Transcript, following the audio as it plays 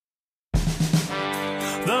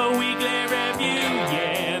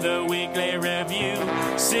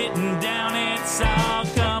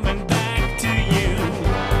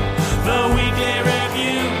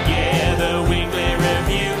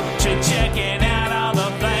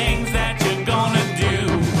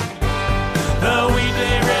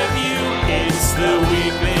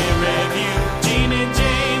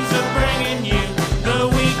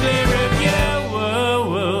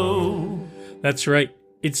That's right.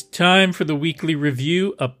 It's time for the Weekly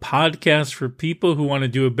Review, a podcast for people who want to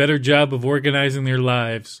do a better job of organizing their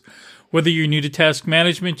lives. Whether you're new to task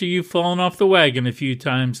management or you've fallen off the wagon a few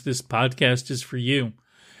times, this podcast is for you.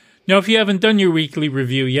 Now, if you haven't done your weekly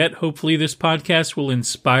review yet, hopefully this podcast will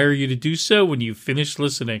inspire you to do so when you've finished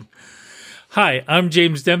listening. Hi, I'm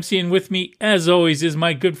James Dempsey, and with me, as always, is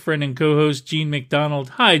my good friend and co-host, Gene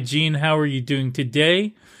McDonald. Hi, Gene. How are you doing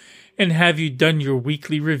today? And have you done your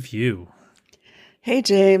weekly review? Hey,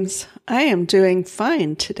 James. I am doing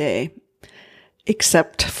fine today,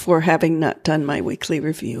 except for having not done my weekly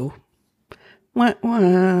review. Wah,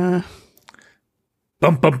 wah.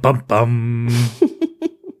 Bum, bum, bum, bum.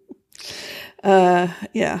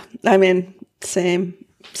 Yeah, I mean, same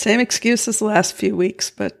excuse as the last few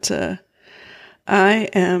weeks, but I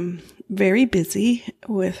am very busy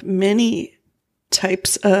with many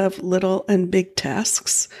types of little and big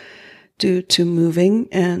tasks due to moving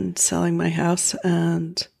and selling my house.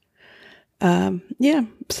 And so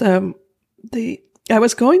I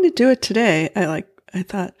was going to do it today. I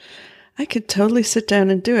thought I could totally sit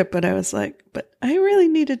down and do it, but I was like, but I really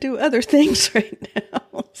need to do other things right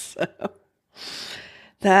now. So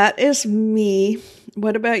that is me.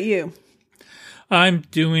 What about you? I'm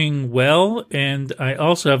doing well, and I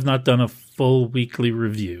also have not done a full weekly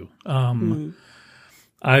review.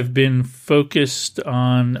 I've been focused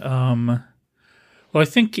on, I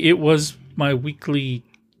think it was my weekly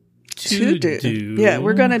to-do. Yeah,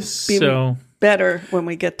 we're going to be better when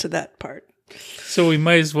we get to that part. So we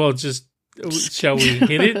might as well just, shall we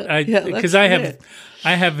hit it? Because I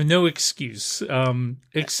have no excuse,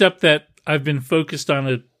 except that I've been focused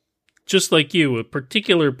on just like you, a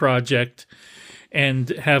particular project, and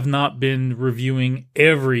have not been reviewing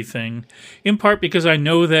everything, in part because I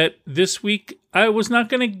know that this week I was not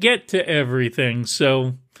going to get to everything,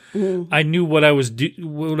 so I knew what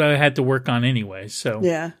what I had to work on anyway. So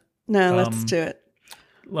yeah, no, let's do it.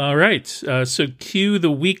 All right, so cue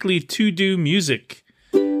the weekly to-do music.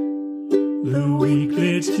 The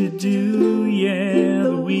weekly to-do, yeah,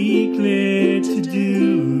 the weekly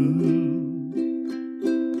to-do.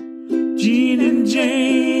 Gene and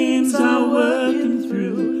James are working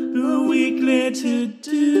through the weekly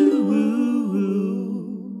to-do.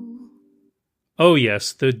 Oh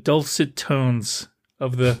yes, the dulcet tones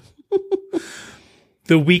of the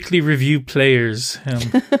weekly review players.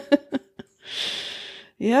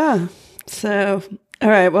 Yeah. So, all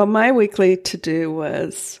right. Well, my weekly to-do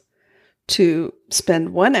was to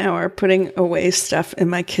spend 1 hour putting away stuff in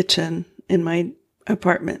my kitchen in my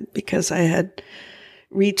apartment because I had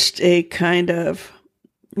reached a kind of,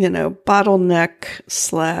 bottleneck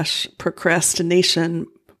 / procrastination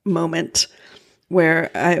moment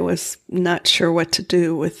where I was not sure what to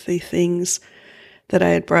do with the things that I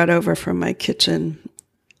had brought over from my kitchen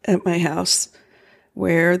at my house,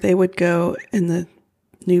 where they would go in the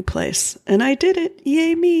new place. And I did it.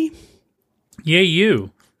 Yay me. Yay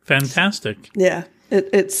you. Fantastic. Yeah.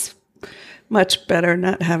 It's much better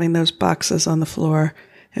not having those boxes on the floor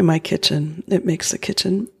in my kitchen. It makes the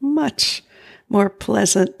kitchen much more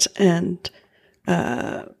pleasant and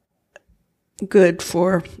good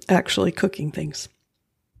for actually cooking things.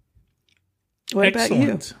 What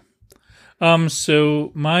Excellent. About you?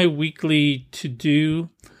 So my weekly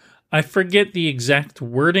to-do, I forget the exact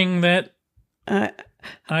wording that I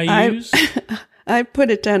use. I put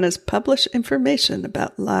it down as publish information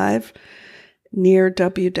about live near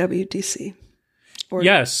WWDC. Or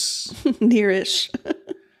yes. Near-ish.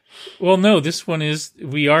 Well, no, this one is,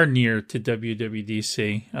 we are near to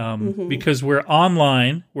WWDC because we're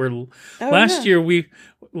online. Last year we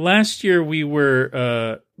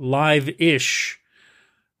were live-ish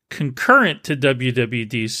concurrent to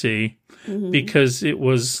WWDC because it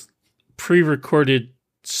was pre-recorded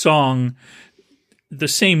song the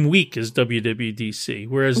same week as WWDC.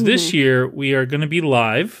 Whereas this year we are going to be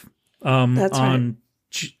live on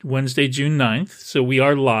Wednesday, June 9th. So we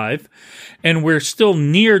are live, and we're still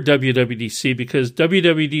near WWDC because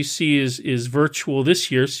WWDC is virtual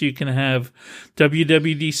this year. So you can have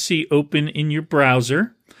WWDC open in your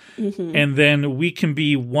browser, and then we can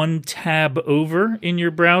be one tab over in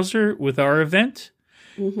your browser with our event.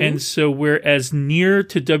 And so we're as near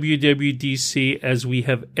to WWDC as we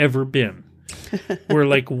have ever been. We're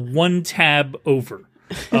like one tab over,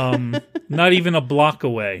 not even a block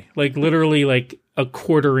away, like literally like a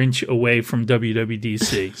quarter inch away from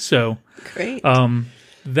WWDC. So great.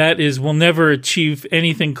 That is, we'll never achieve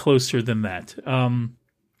anything closer than that.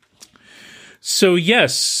 So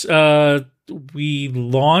yes, we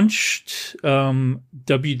launched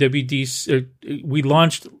WWDC. We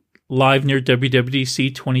launched live near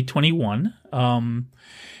WWDC 2021,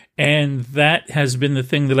 And that has been the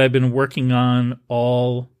thing that I've been working on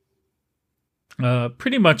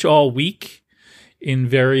pretty much all week in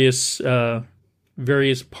various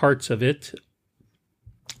parts of it.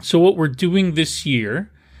 So what we're doing this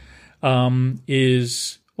year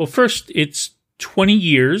is, well, first, it's 20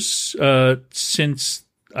 years since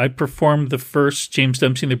I performed the first James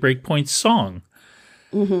Dempsey and the Breakpoints song.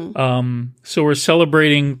 So we're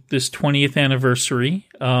celebrating this 20th anniversary,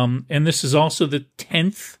 and this is also the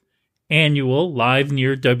 10th annual Live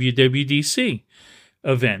Near WWDC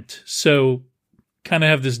event. So kind of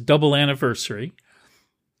have this double anniversary.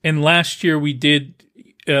 And last year we did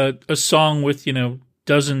a song with,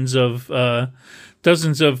 dozens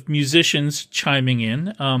of musicians chiming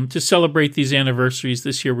in. To celebrate these anniversaries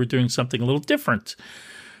this year, we're doing something a little different,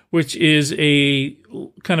 which is a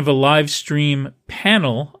kind of a live stream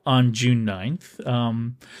panel on June 9th.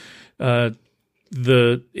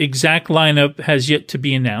 The exact lineup has yet to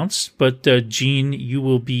be announced, but Gene, you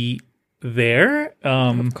will be there.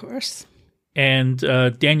 Of course. And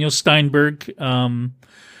Daniel Steinberg,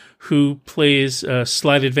 who plays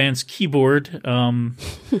slide advance keyboard,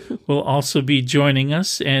 will also be joining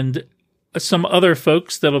us, and some other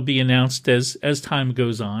folks that'll be announced as time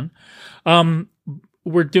goes on.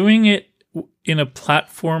 We're doing it in a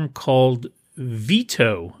platform called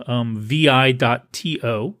Veto,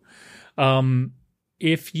 vi.to.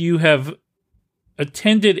 If you have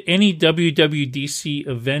attended any WWDC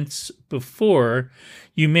events before,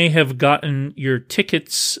 you may have gotten your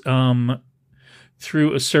tickets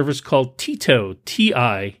through a service called Tito,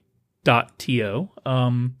 ti.to.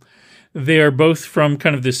 They are both from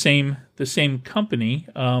kind of the same company.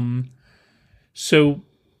 So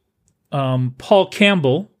Paul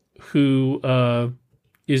Campbell, who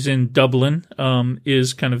is in Dublin,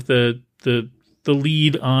 is kind of the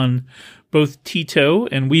lead on both Tito,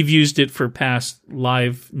 and we've used it for past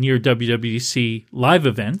Live Near WWDC live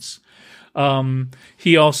events.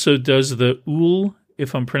 He also does the UL,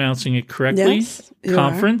 if I'm pronouncing it correctly, yes,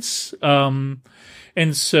 conference. And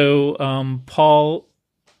so Paul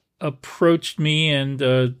approached me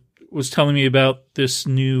and was telling me about this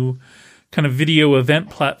new kind of video event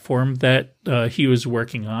platform that he was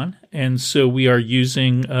working on. And so we are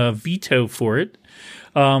using Veto for it.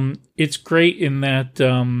 It's great in that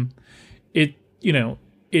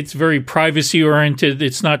it's very privacy oriented.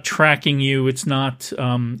 It's not tracking you. It's not,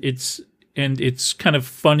 it's kind of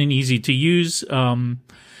fun and easy to use.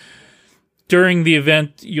 During the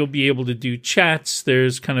event, you'll be able to do chats.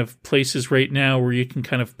 There's kind of places right now where you can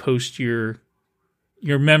kind of post your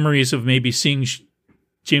memories of maybe seeing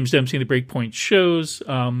James Dempsey and the Breakpoint shows.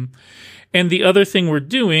 And the other thing we're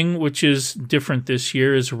doing, which is different this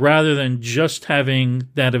year, is rather than just having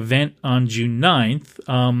that event on June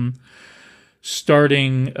 9th,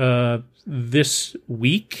 starting this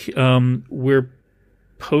week, we're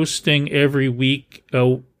posting every week.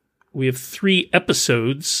 We have 3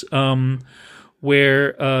 episodes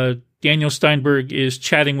where Daniel Steinberg is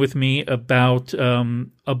chatting with me about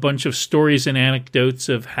a bunch of stories and anecdotes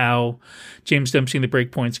of how James Dempsey and the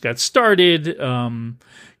Breakpoints got started,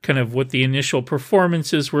 kind of what the initial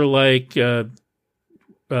performances were like.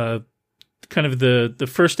 Kind of the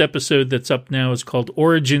first episode that's up now is called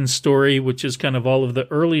Origin Story, which is kind of all of the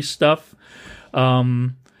early stuff.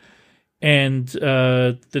 And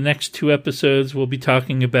the next 2 episodes we'll be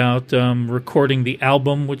talking about recording the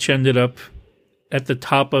album, which ended up at the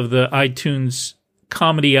top of the iTunes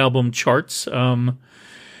comedy album charts,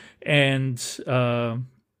 and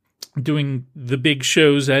doing the big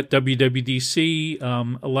shows at WWDC,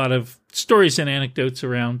 a lot of stories and anecdotes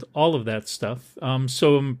around all of that stuff.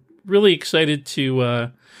 So I'm really excited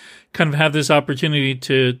to kind of have this opportunity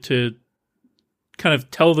to kind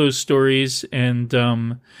of tell those stories and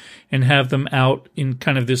have them out in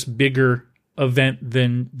kind of this bigger event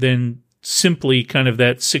than simply kind of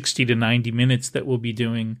that 60 to 90 minutes that we'll be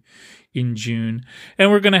doing in June.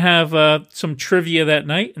 And we're going to have some trivia that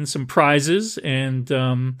night and some prizes. And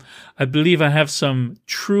I believe I have some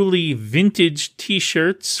truly vintage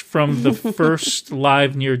T-shirts from the first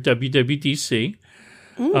Live Near WWDC.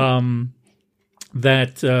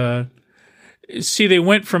 See, they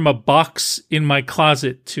went from a box in my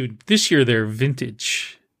closet to this year they're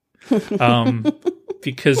vintage.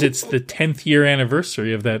 Because it's the 10th year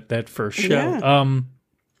anniversary of that first show. Yeah.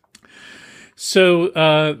 So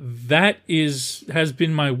that has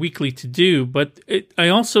been my weekly to do, but I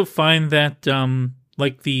also find that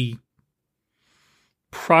like the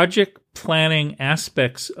project planning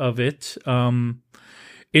aspects of it,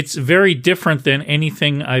 it's very different than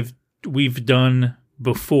anything we've done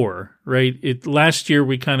before, right? Last year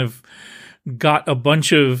we kind of got a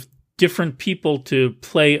bunch of different people to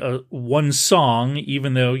play one song,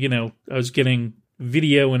 even though, I was getting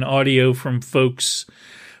video and audio from folks,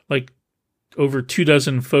 like over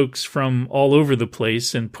 24 folks from all over the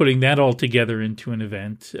place, and putting that all together into an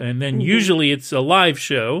event. And then usually it's a live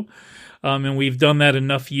show. And we've done that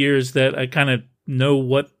enough years that I kind of know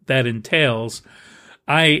what that entails.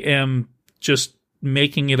 I am just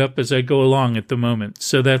making it up as I go along at the moment.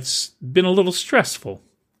 So that's been a little stressful.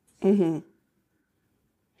 Mm-hmm.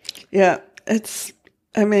 Yeah, the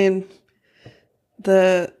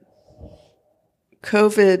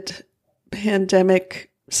COVID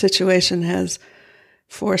pandemic situation has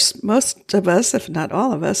forced most of us, if not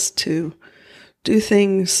all of us, to do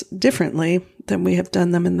things differently than we have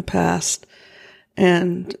done them in the past.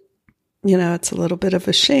 And, it's a little bit of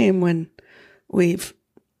a shame when we've,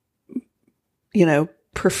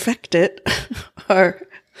 perfected our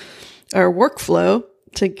workflow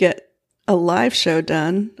to get a live show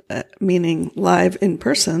done, meaning live in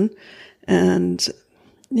person. And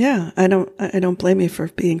yeah, I don't blame you for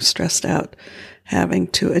being stressed out, having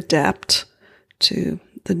to adapt to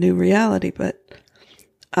the new reality, but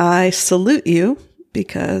I salute you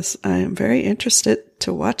because I am very interested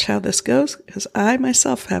to watch how this goes, because I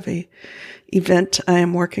myself have a event I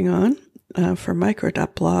am working on for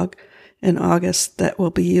Micro.blog in August that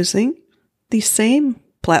will be using the same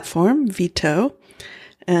platform, Veto.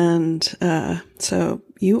 And so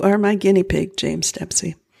you are my guinea pig, James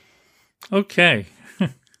Dempsey. Okay.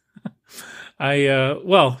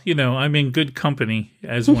 I'm in good company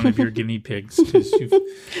as one of your guinea pigs.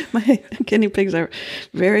 My guinea pigs are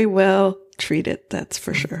very well treated, that's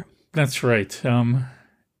for sure. That's right.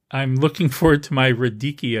 I'm looking forward to my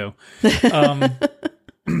radicchio.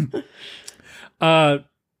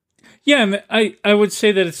 And I would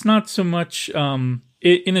say that it's not so much,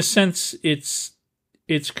 in a sense, it's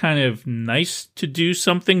kind of nice to do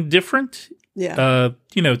something different. Yeah.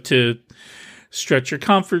 To stretch your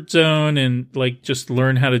comfort zone and just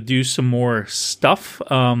learn how to do some more stuff,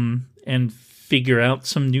 and figure out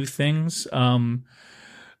some new things.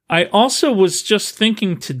 I also was just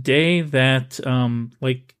thinking today that,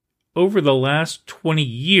 over the last 20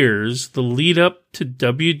 years, the lead up to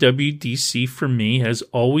WWDC for me has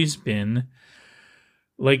always been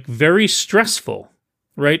very stressful,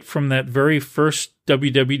 right? From that very first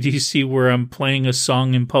WWDC where I'm playing a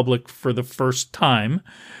song in public for the first time.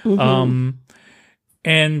 Mm-hmm.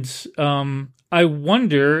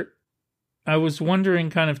 I was wondering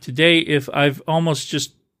kind of today if I've almost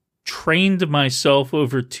just trained myself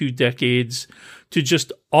over 2 decades to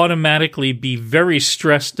just automatically be very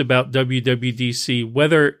stressed about WWDC,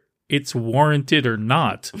 whether it's warranted or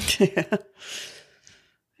not.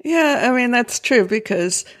 Yeah, that's true,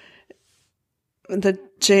 because the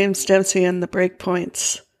James Dempsey and the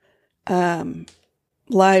Breakpoints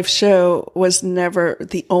live show was never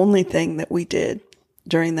the only thing that we did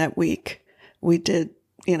during that week. We did,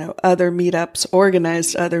 other meetups,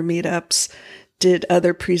 organized other meetups, did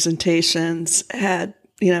other presentations, had,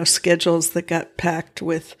 schedules that got packed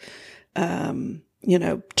with,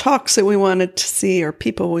 talks that we wanted to see or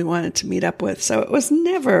people we wanted to meet up with. So it was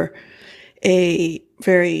never a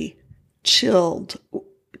very chilled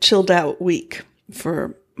out week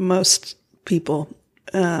for most people,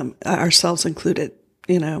 ourselves included,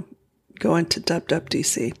 going to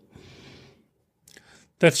WWDC.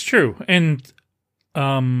 That's true. And,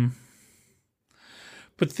 but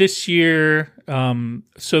this year,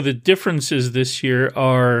 so the differences this year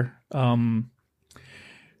are,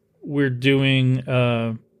 we're doing,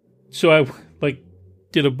 so I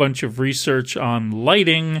did a bunch of research on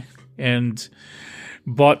lighting and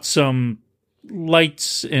bought some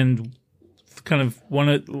lights, and kind of one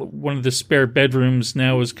of the spare bedrooms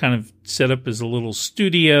now is kind of set up as a little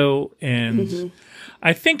studio. And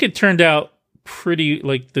I think it turned out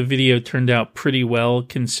the video turned out pretty well,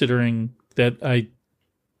 considering that I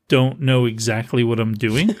don't know exactly what I'm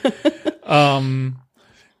doing.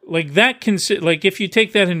 If you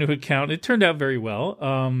take that into account, it turned out very well.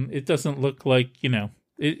 It doesn't look like,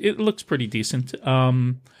 it looks pretty decent.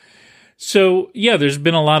 So yeah, there's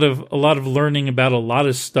been a lot of learning about a lot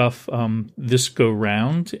of stuff, this go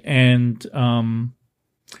round. And,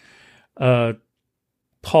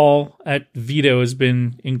 Paul at Veto has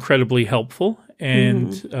been incredibly helpful.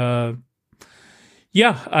 And,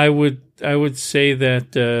 I would say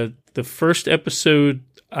that, the first episode,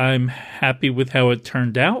 I'm happy with how it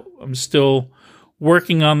turned out. I'm still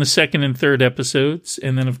working on the second and third episodes,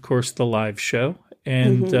 and then of course the live show.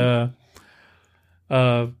 And,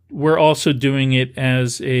 we're also doing it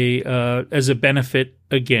as a benefit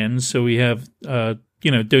again. So we have,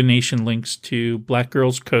 donation links to Black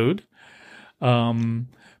Girls Code.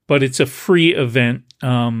 but it's a free event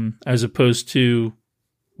as opposed to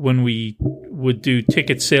when we would do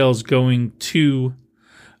ticket sales going to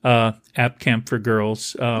App Camp for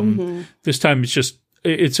Girls. This time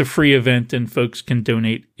it's a free event and folks can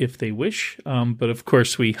donate if they wish. But of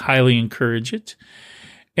course, we highly encourage it.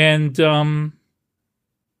 And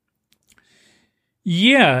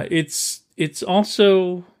it's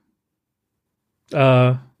also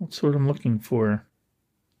what's what I'm looking for.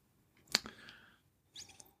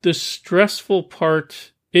 The stressful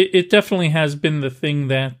part, it definitely has been the thing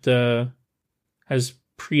that has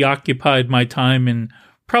preoccupied my time and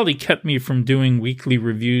probably kept me from doing weekly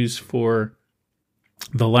reviews for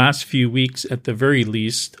the last few weeks at the very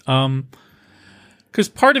least. Because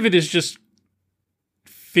part of it is just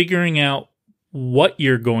figuring out what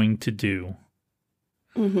you're going to do.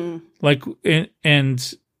 Like,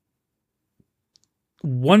 and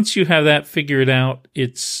once you have that figured out,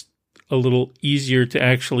 it's a little easier to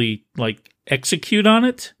actually like execute on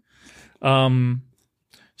it.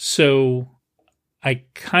 So I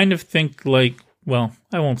kind of think like, well,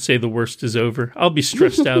 I won't say the worst is over. I'll be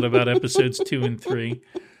stressed out about episodes 2 and 3.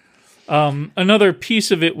 Another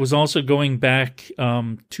piece of it was also going back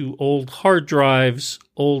to old hard drives,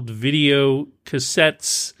 old video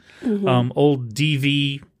cassettes, old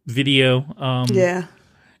DV video,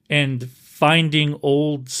 and finding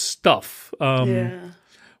old stuff.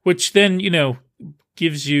 Which then,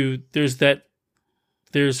 gives you,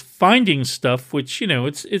 there's finding stuff, which,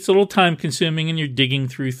 it's a little time consuming and you're digging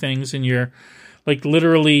through things and you're like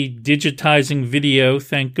literally digitizing video.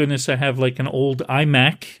 Thank goodness I have like an old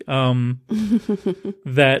iMac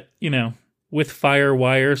that, with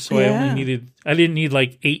FireWire. So I didn't need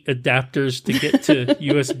like 8 adapters to get to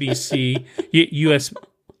USB-C,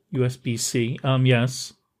 USB-C.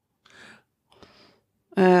 Yes.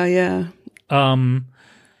 Yeah.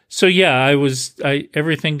 So yeah,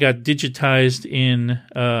 everything got digitized in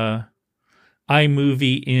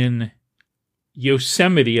iMovie in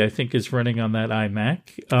Yosemite, I think is running on that iMac.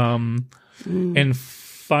 And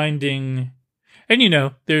finding,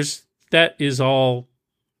 and that is all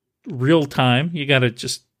real time. You got to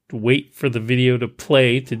just wait for the video to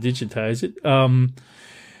play to digitize it.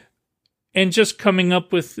 And just coming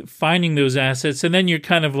up with finding those assets. And then you're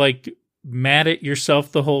kind of like mad at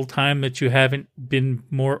yourself the whole time that you haven't been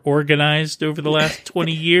more organized over the last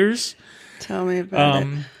 20 years. Tell me about it.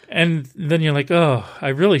 And then you're like, oh, I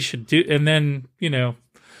really should do. And then,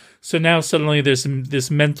 so now suddenly there's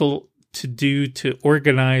this mental to do to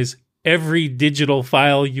organize every digital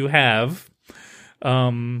file you have,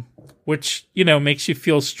 which, makes you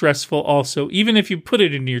feel stressful also, even if you put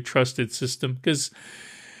it into your trusted system, because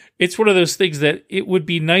it's one of those things that it would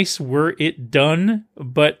be nice were it done,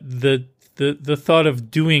 but the thought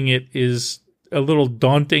of doing it is a little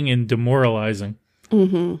daunting and demoralizing.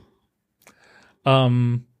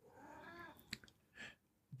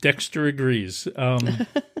 Dexter agrees.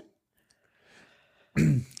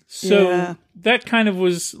 So that kind of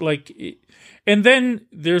was like, and then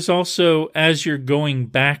there's also, as you're going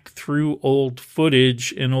back through old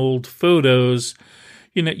footage and old photos,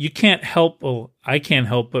 you can't help, well, I can't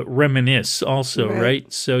help but reminisce also,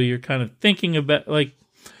 right? So you're kind of thinking about like,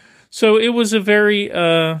 so it was a very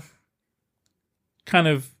kind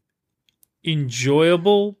of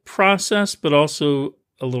enjoyable process, but also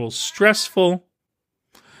a little stressful.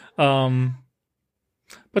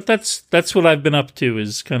 But that's what I've been up to,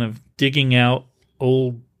 is kind of digging out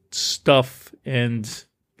old stuff and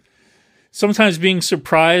sometimes being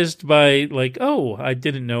surprised by like, oh, I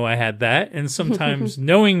didn't know I had that. And sometimes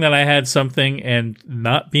knowing that I had something and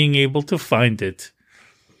not being able to find it.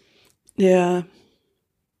 Yeah.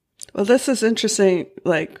 Well, this is interesting.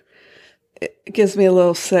 Like, it gives me a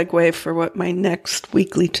little segue for what my next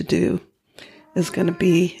weekly to do is going to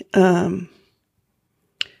be.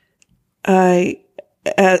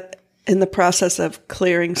 In the process of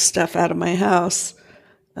clearing stuff out of my house,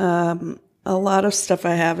 a lot of stuff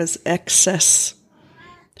I have is excess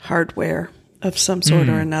hardware of some sort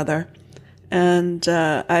or another. And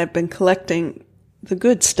I've been collecting the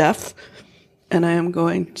good stuff, and I am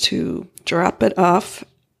going to drop it off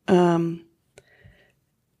as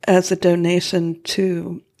a donation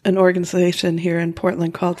to an organization here in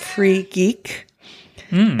Portland called Free Geek.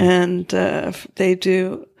 And they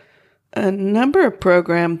do a number of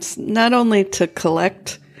programs, not only to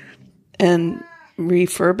collect and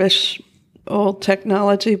refurbish old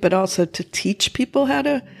technology, but also to teach people how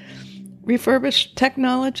to refurbish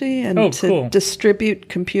technology and to distribute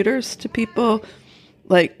computers to people.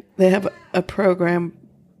 Like, they have a program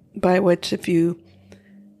by which if you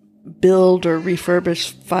build or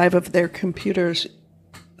refurbish 5 of their computers,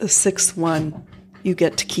 the 6th one you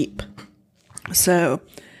get to keep. So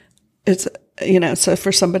it's, so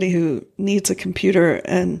for somebody who needs a computer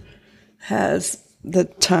and has the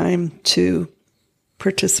time to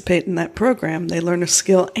participate in that program, they learn a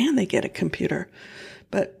skill and they get a computer.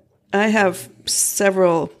 But I have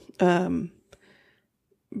several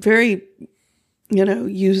very,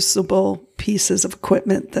 usable pieces of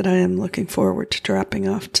equipment that I am looking forward to dropping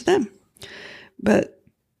off to them. But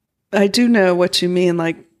I do know what you mean.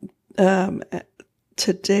 Like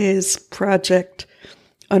today's project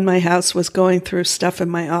on my house was going through stuff in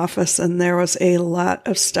my office, and there was a lot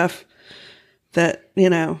of stuff that,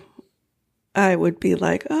 I would be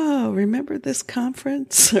like, oh, remember this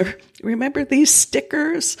conference, or remember these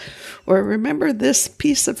stickers, or remember this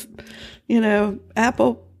piece of,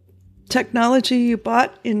 Apple technology you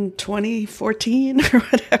bought in 2014 or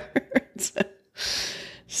whatever.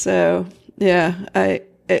 So yeah,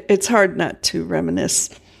 it's hard not to reminisce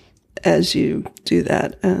as you do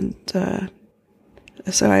that. And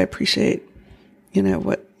so I appreciate,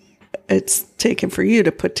 what it's taken for you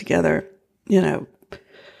to put together,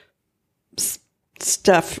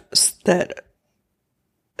 stuff that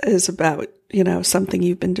is about, something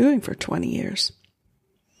you've been doing for 20 years.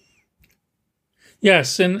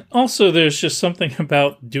 Yes, and also there's just something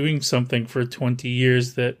about doing something for 20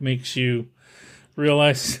 years that makes you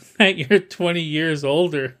realize that you're 20 years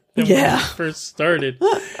older than when you first started.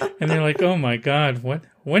 And you're like, oh my God,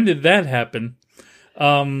 when did that happen?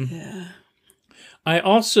 I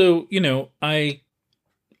also,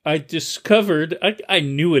 I discovered, I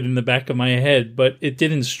knew it in the back of my head, but it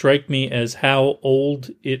didn't strike me as how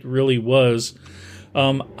old it really was.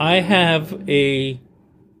 I have a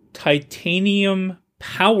titanium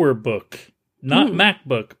PowerBook, not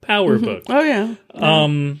MacBook, PowerBook. Oh, yeah.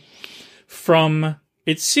 From,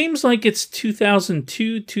 it seems like it's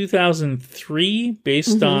 2002, 2003,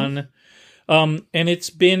 based on, and it's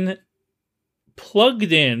been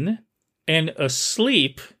plugged in and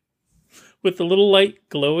asleep with the little light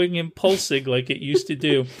glowing and pulsing like it used to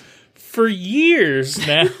do for years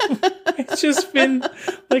now. It's just been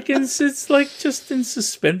like, it's like just in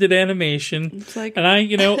suspended animation. It's like, and I,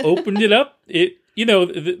 opened it up. It,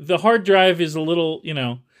 the hard drive is a little,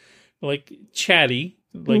 like chatty,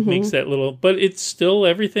 like makes that little, but it's still,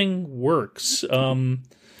 everything works. So I'm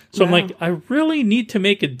like, I really need to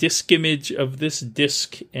make a disk image of this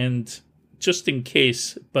disk, and just in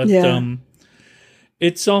case, but,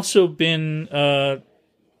 it's also been,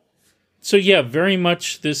 very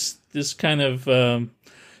much this kind of,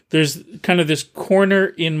 there's kind of this corner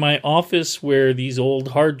in my office where these old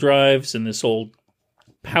hard drives and this old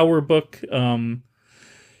PowerBook,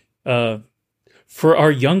 for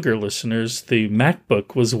our younger listeners, the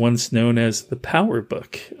MacBook was once known as the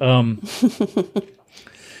PowerBook.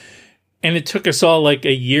 And it took us all like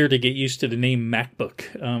a year to get used to the name MacBook.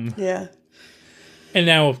 And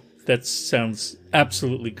now that sounds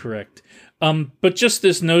absolutely correct. But just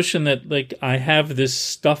this notion that like I have this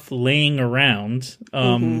stuff laying around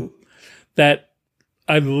that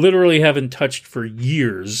I literally haven't touched for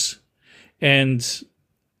years, and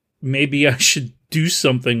maybe I should do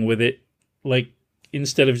something with it, like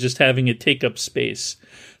instead of just having it take up space.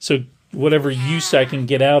 So whatever use I can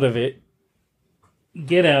get out of it,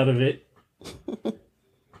 get out of it.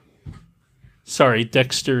 Sorry,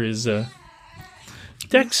 Dexter is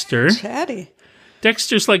Dexter. Chatty.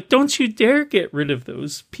 Dexter's like, don't you dare get rid of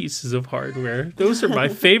those pieces of hardware. Those are my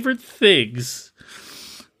favorite things.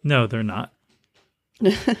 No, they're not.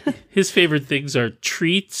 His favorite things are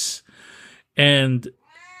treats and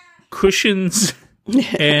cushions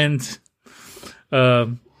and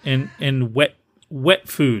wet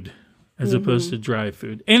food as opposed to dry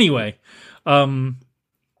food. Anyway,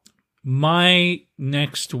 my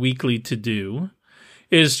next weekly to do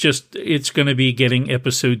is just, it's going to be getting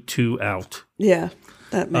episode 2 out. Yeah,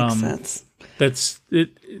 that makes sense. That's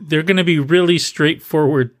it. They're going to be really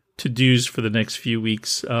straightforward to-dos for the next few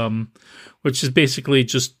weeks, which is basically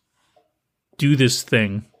just do this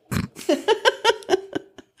thing.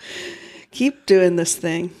 Keep doing this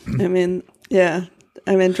thing. I mean,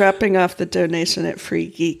 dropping off the donation at Free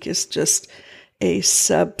Geek is just a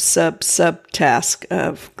sub task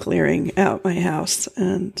of clearing out my house.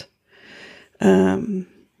 And,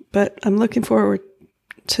 but I'm looking forward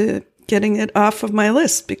to getting it off of my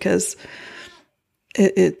list because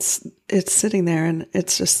it's sitting there and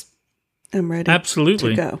it's just, I'm ready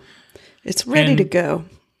Absolutely. to go. It's ready to go.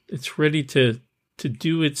 It's ready to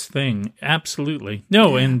do its thing. Absolutely.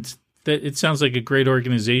 No, yeah. And that it sounds like a great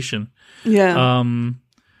organization. Yeah.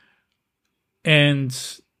 And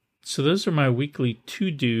so those are my weekly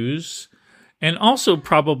to-dos. And also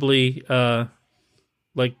probably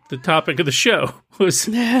like the topic of the show was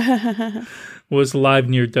live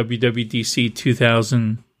near WWDC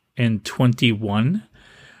 2021.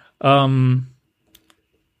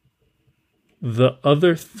 The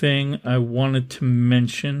other thing I wanted to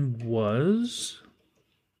mention was...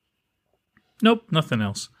 Nope, nothing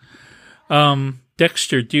else.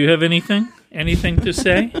 Dexter, do you have anything? Anything to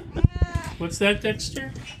say? What's that,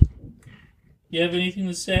 Dexter? You have anything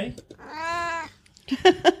to say?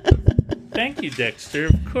 Thank you, Dexter,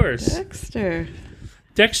 of course.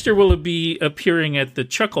 Dexter will be appearing at the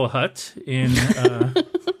Chuckle Hut in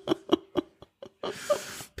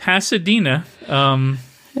Pasadena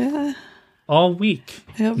all week.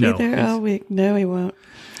 He'll be there all week. No, he won't.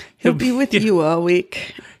 He'll be with you all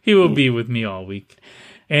week. He will be with me all week.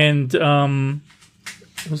 And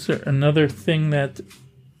was there another thing a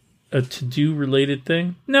to-do related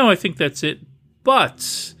thing? No, I think that's it.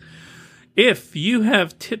 But if you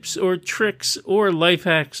have tips or tricks or life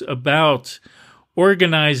hacks about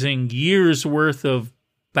organizing years worth of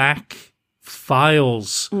back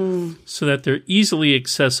files so that they're easily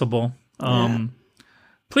accessible,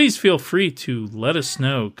 please feel free to let us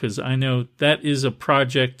know, because I know that is a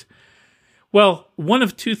project. Well, one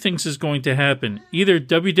of two things is going to happen. Either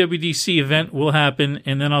WWDC event will happen,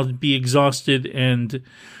 and then I'll be exhausted and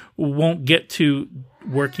won't get to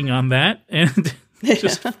working on that and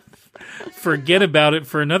just forget about it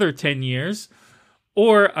for another 10 years.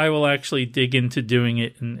 Or I will actually dig into doing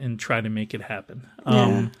it and try to make it happen.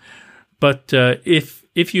 But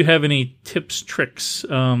if you have any tips, tricks,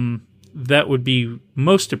 that would be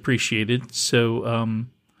most appreciated. So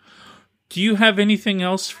do you have anything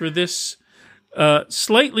else for this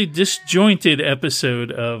slightly disjointed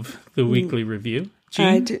episode of the Weekly Review?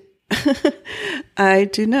 Jean? I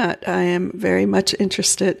do not. I am very much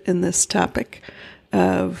interested in this topic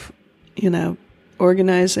of,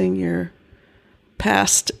 organizing your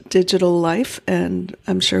past digital life, and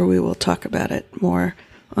I'm sure we will talk about it more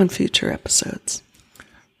on future episodes.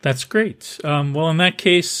 That's great. Well, in that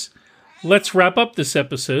case, let's wrap up this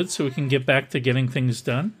episode so we can get back to getting things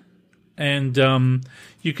done. And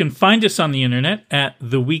you can find us on the internet at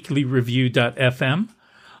theweeklyreview.fm.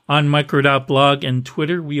 On Micro.blog and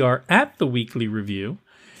Twitter, we are at The Weekly Review.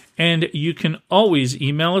 And you can always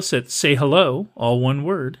email us at sayhello, all one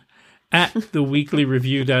word, at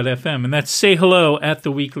theweeklyreview.fm. And that's sayhello at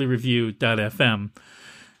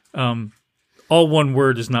theweeklyreview.fm. All one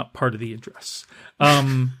word is not part of the address.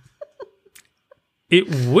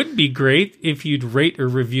 It would be great if you'd rate or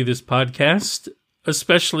review this podcast,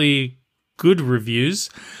 especially good reviews.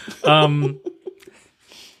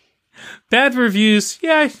 Bad reviews,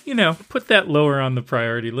 put that lower on the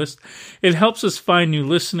priority list. It helps us find new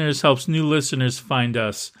listeners, helps new listeners find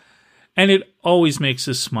us. And it always makes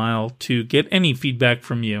us smile to get any feedback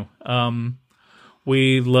from you.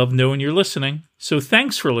 We love knowing you're listening. So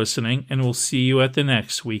thanks for listening, and we'll see you at the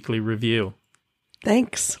next Weekly Review.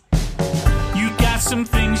 Thanks. You got some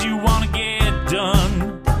things you want to get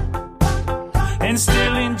done and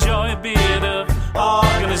still enjoy a bit of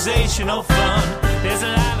organizational fun. There's a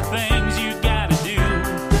lot of things